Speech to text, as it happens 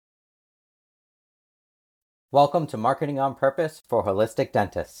Welcome to Marketing on Purpose for Holistic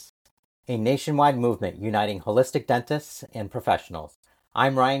Dentists, a nationwide movement uniting holistic dentists and professionals.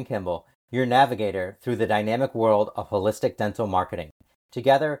 I'm Ryan Kimball, your navigator through the dynamic world of holistic dental marketing.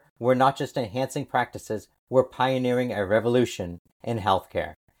 Together, we're not just enhancing practices, we're pioneering a revolution in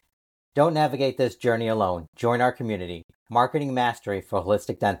healthcare. Don't navigate this journey alone. Join our community, Marketing Mastery for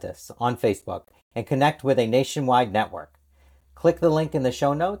Holistic Dentists, on Facebook and connect with a nationwide network. Click the link in the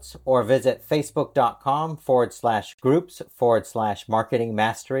show notes or visit facebook.com/groups/marketing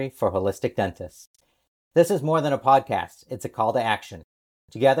mastery for holistic dentists. This is more than a podcast. It's a call to action.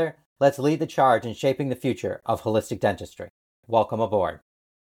 Together, let's lead the charge in shaping the future of holistic dentistry. Welcome aboard.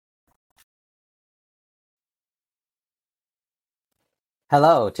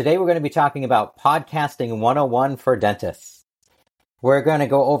 Hello. Today we're going to be talking about Podcasting 101 for dentists. We're going to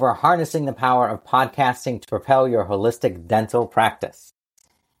go over harnessing the power of podcasting to propel your holistic dental practice.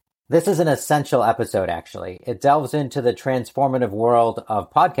 This is an essential episode, actually. It delves into the transformative world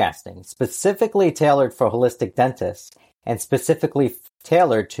of podcasting, specifically tailored for holistic dentists and specifically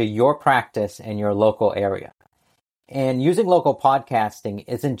tailored to your practice and your local area. And using local podcasting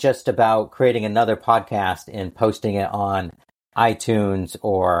isn't just about creating another podcast and posting it on iTunes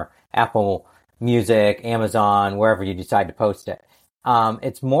or Apple Music, Amazon, wherever you decide to post it.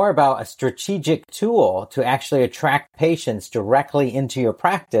 It's more about a strategic tool to actually attract patients directly into your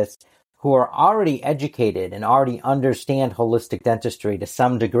practice who are already educated and already understand holistic dentistry to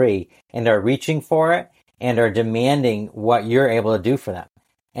some degree and are reaching for it and are demanding what you're able to do for them.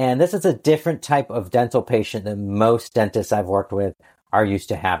 And this is a different type of dental patient than most dentists I've worked with are used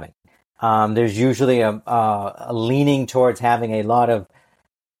to having. There's usually a leaning towards having a lot of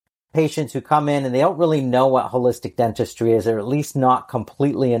patients who come in and they don't really know what holistic dentistry is, or at least not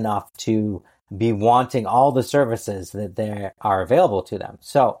completely enough to be wanting all the services that there are available to them.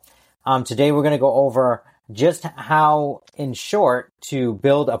 So today we're going to go over just how, in short, to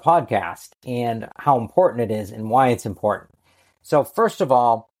build a podcast and how important it is and why it's important. So first of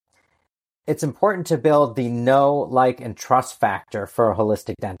all, it's important to build the know, like, and trust factor for a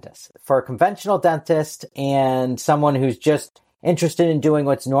holistic dentist. For a conventional dentist and someone who's just interested in doing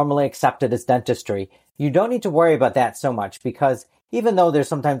what's normally accepted as dentistry, you don't need to worry about that so much, because even though there's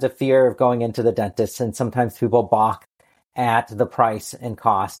sometimes a fear of going into the dentist and sometimes people balk at the price and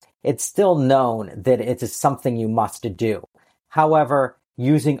cost, it's still known that it is something you must do. However,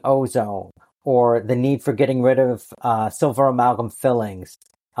 using ozone or the need for getting rid of silver amalgam fillings,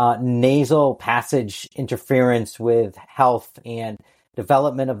 nasal passage interference with health and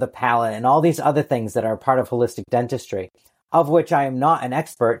development of the palate, and all these other things that are part of holistic dentistry, of which I am not an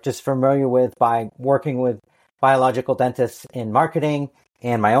expert, just familiar with by working with biological dentists in marketing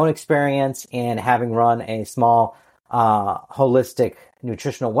and my own experience and having run a small holistic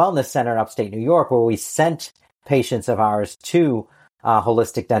nutritional wellness center in upstate New York, where we sent patients of ours to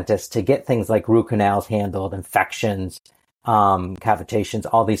holistic dentists to get things like root canals handled, infections, cavitations,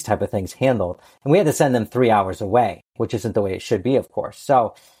 all these type of things handled. And we had to send them 3 hours away, which isn't the way it should be, of course.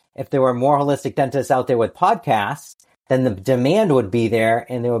 So if there were more holistic dentists out there with podcasts, then the demand would be there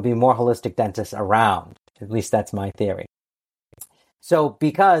and there would be more holistic dentists around. At least that's my theory. So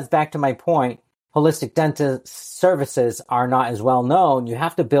because, back to my point, holistic dentist services are not as well known, you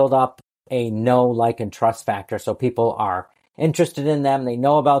have to build up a know, like, and trust factor so people are interested in them, they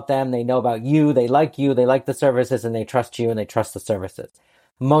know about them, they know about you, they like the services, and they trust you and they trust the services.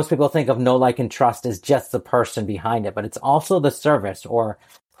 Most people think of know, like, and trust as just the person behind it, but it's also the service or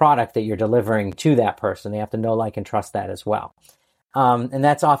product that you're delivering to that person. They have to know, like, and trust that as well. And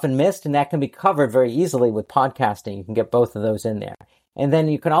that's often missed, and that can be covered very easily with podcasting. You can get both of those in there. And then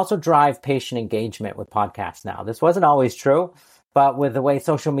you can also drive patient engagement with podcasts now. This wasn't always true, but with the way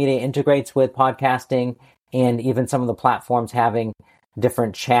social media integrates with podcasting and even some of the platforms having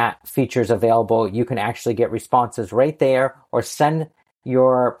different chat features available, you can actually get responses right there or send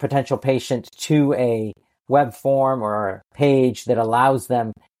your potential patient to a web form or a page that allows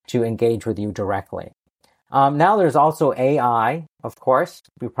them to engage with you directly. Now there's also AI, of course.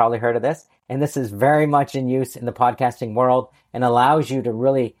 You've probably heard of this. And this is very much in use in the podcasting world and allows you to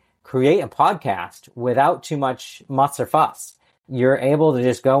really create a podcast without too much muss or fuss. You're able to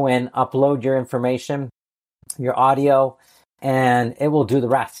just go in, upload your information, your audio, and it will do the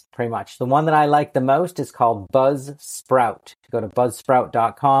rest pretty much. The one that I like the most is called Buzzsprout. Go to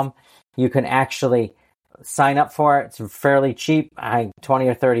buzzsprout.com. You can actually sign up for it. It's fairly cheap, $20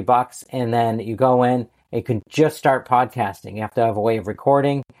 or $30, and then you go in. You can just start podcasting. You have to have a way of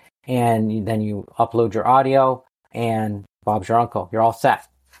recording, and then you upload your audio, and Bob's your uncle. You're all set.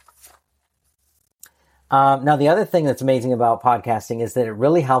 Now, the other thing that's amazing about podcasting is that it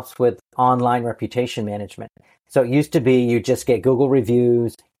really helps with online reputation management. So it used to be you just get Google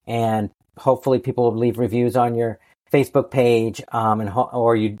reviews, and hopefully people will leave reviews on your Facebook page,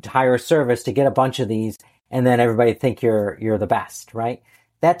 or you hire a service to get a bunch of these, and then everybody think you're the best, right?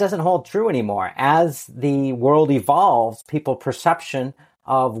 That doesn't hold true anymore. As the world evolves, people's perception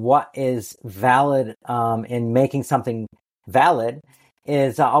of what is valid in making something valid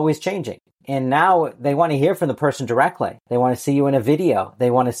is always changing. And now they want to hear from the person directly. They want to see you in a video.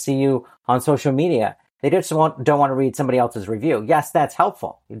 They want to see you on social media. They just don't want to read somebody else's review. Yes, that's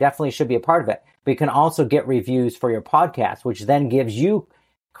helpful. You definitely should be a part of it. But you can also get reviews for your podcast, which then gives you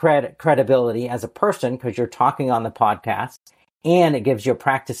credibility as a person because you're talking on the podcast. And it gives your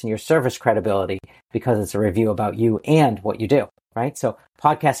practice and your service credibility because it's a review about you and what you do, right? So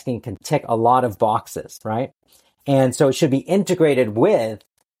podcasting can tick a lot of boxes, right? And so it should be integrated with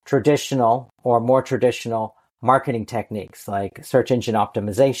traditional or more traditional marketing techniques like search engine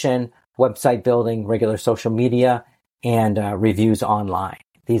optimization, website building, regular social media, and reviews online.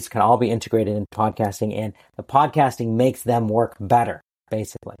 These can all be integrated into podcasting, and the podcasting makes them work better,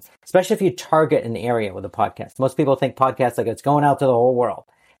 basically, especially if you target an area with a podcast. Most people think podcasts like it's going out to the whole world.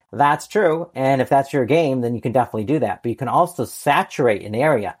 That's true. And if that's your game, then you can definitely do that. But you can also saturate an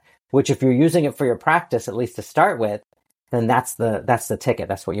area, which if you're using it for your practice, at least to start with, then that's the ticket.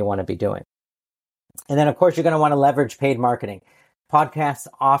 That's what you want to be doing. And then, of course, you're going to want to leverage paid marketing. Podcasts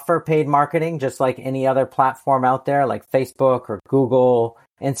offer paid marketing just like any other platform out there, like Facebook or Google,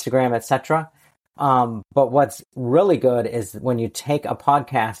 Instagram, etc. But what's really good is when you take a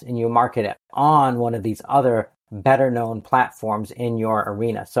podcast and you market it on one of these other better known platforms in your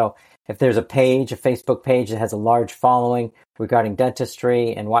arena. So if there's a Facebook page that has a large following regarding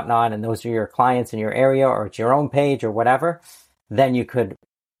dentistry and whatnot, and those are your clients in your area, or it's your own page or whatever, then you could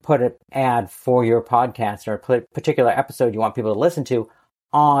put an ad for your podcast or a particular episode you want people to listen to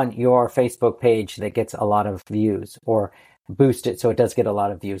on your Facebook page that gets a lot of views, or boost it so it does get a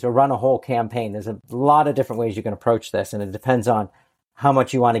lot of views, or run a whole campaign. There's a lot of different ways you can approach this, and it depends on how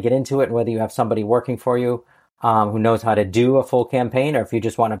much you want to get into it and whether you have somebody working for you who knows how to do a full campaign, or if you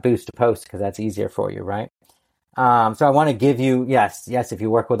just want to boost a post because that's easier for you, right? So I want to give you, yes, if you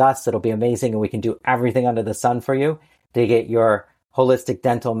work with us, it'll be amazing, and we can do everything under the sun for you to get your holistic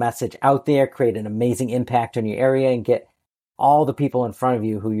dental message out there, create an amazing impact in your area, and get all the people in front of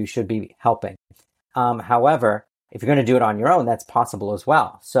you who you should be helping. However, if you're going to do it on your own, that's possible as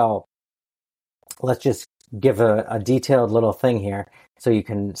well. So let's just give a detailed little thing here so you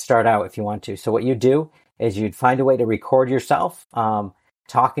can start out if you want to. So what you do is you'd find a way to record yourself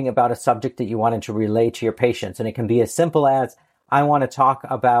talking about a subject that you wanted to relay to your patients. And it can be as simple as, I want to talk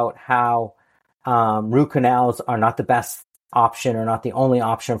about how root canals are not the best option or not the only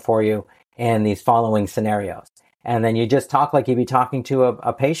option for you in these following scenarios. And then you just talk like you'd be talking to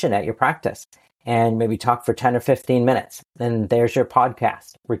a patient at your practice, and maybe talk for 10 or 15 minutes. And there's your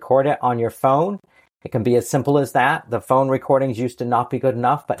podcast. Record it on your phone. It can be as simple as that. The phone recordings used to not be good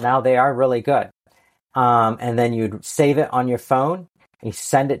enough, but now they are really good. And then you'd save it on your phone. You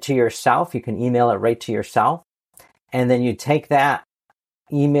send it to yourself. You can email it right to yourself. And then you take that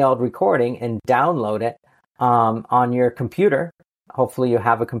emailed recording and download it on your computer. Hopefully you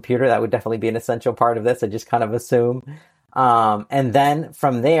have a computer. That would definitely be an essential part of this. I just kind of assume. And then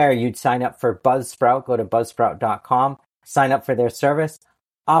from there, you'd sign up for Buzzsprout. Go to buzzsprout.com, sign up for their service,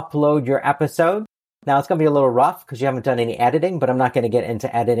 upload your episode. Now, it's going to be a little rough because you haven't done any editing, but I'm not going to get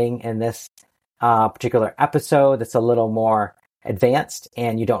into editing in this particular episode. That's a little more advanced,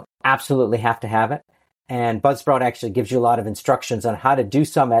 and you don't absolutely have to have it. And Buzzsprout actually gives you a lot of instructions on how to do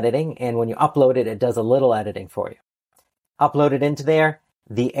some editing. And when you upload it, it does a little editing for you. Upload it into there.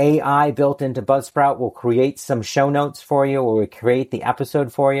 The AI built into Buzzsprout will create some show notes for you, or will create the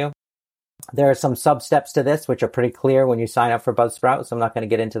episode for you. There are some sub-steps to this, which are pretty clear when you sign up for Buzzsprout, so I'm not going to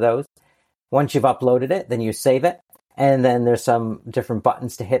get into those. Once you've uploaded it, then you save it. And then there's some different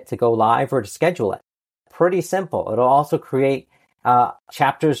buttons to hit to go live or to schedule it. Pretty simple. It'll also create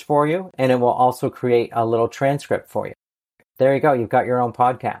chapters for you, and it will also create a little transcript for you. There you go. You've got your own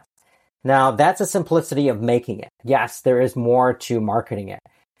podcast. Now, that's a simplicity of making it. Yes, there is more to marketing it.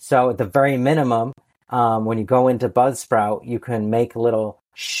 So at the very minimum, when you go into Buzzsprout, you can make little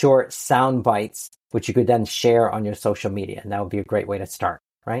short sound bites, which you could then share on your social media. And that would be a great way to start,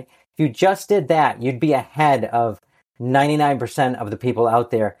 right? If you just did that, you'd be ahead of 99% of the people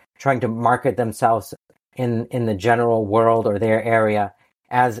out there trying to market themselves in the general world or their area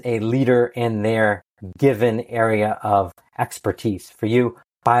as a leader in their given area of expertise. For you,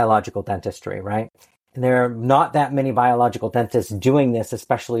 biological dentistry, right? And there are not that many biological dentists doing this,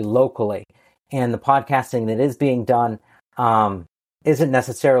 especially locally. and the podcasting that is being done isn't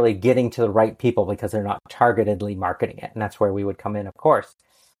necessarily getting to the right people because they're not targetedly marketing it. And that's where we would come in, of course.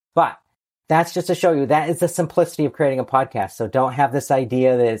 But that's just to show you that is the simplicity of creating a podcast. So don't have this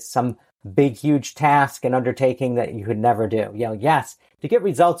idea that it's some big, huge task and undertaking that you could never do. Yes, to get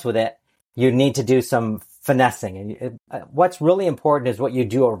results with it, you need to do some finessing. And what's really important is what you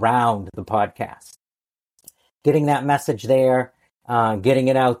do around the podcast. Getting that message there, getting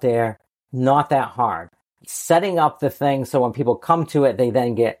it out there, not that hard. Setting up the thing so when people come to it, they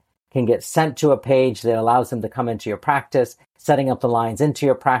then can get sent to a page that allows them to come into your practice, setting up the lines into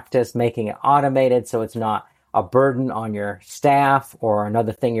your practice, making it automated so it's not a burden on your staff or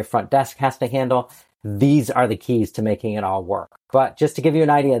another thing your front desk has to handle. These are the keys to making it all work. But just to give you an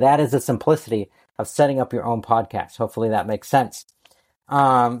idea, that is the simplicity of setting up your own podcast. Hopefully that makes sense.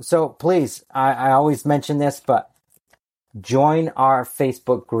 So please, I always mention this, but join our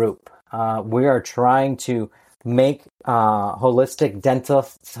Facebook group. We are trying to make holistic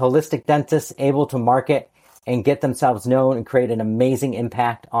dentists able to market and get themselves known and create an amazing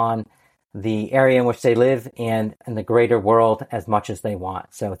impact on the area in which they live and in the greater world as much as they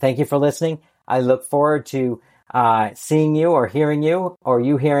want. So thank you for listening. I look forward to seeing you or hearing you or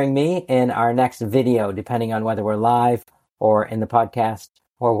you hearing me in our next video, depending on whether we're live or in the podcast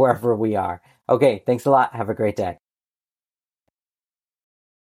or wherever we are. Okay, thanks a lot. Have a great day.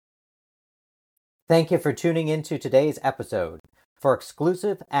 Thank you for tuning into today's episode. For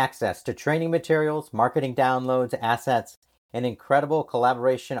exclusive access to training materials, marketing downloads, assets, and incredible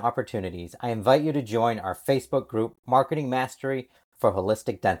collaboration opportunities, I invite you to join our Facebook group, Marketing Mastery for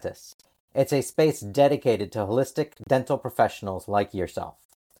Holistic Dentists. It's a space dedicated to holistic dental professionals like yourself.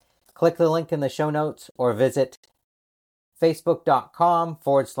 Click the link in the show notes or visit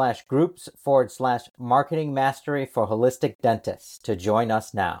facebook.com/groups/marketing mastery for holistic dentists to join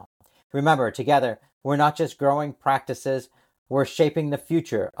us now. Remember, together, we're not just growing practices, we're shaping the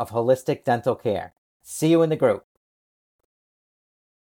future of holistic dental care. See you in the group.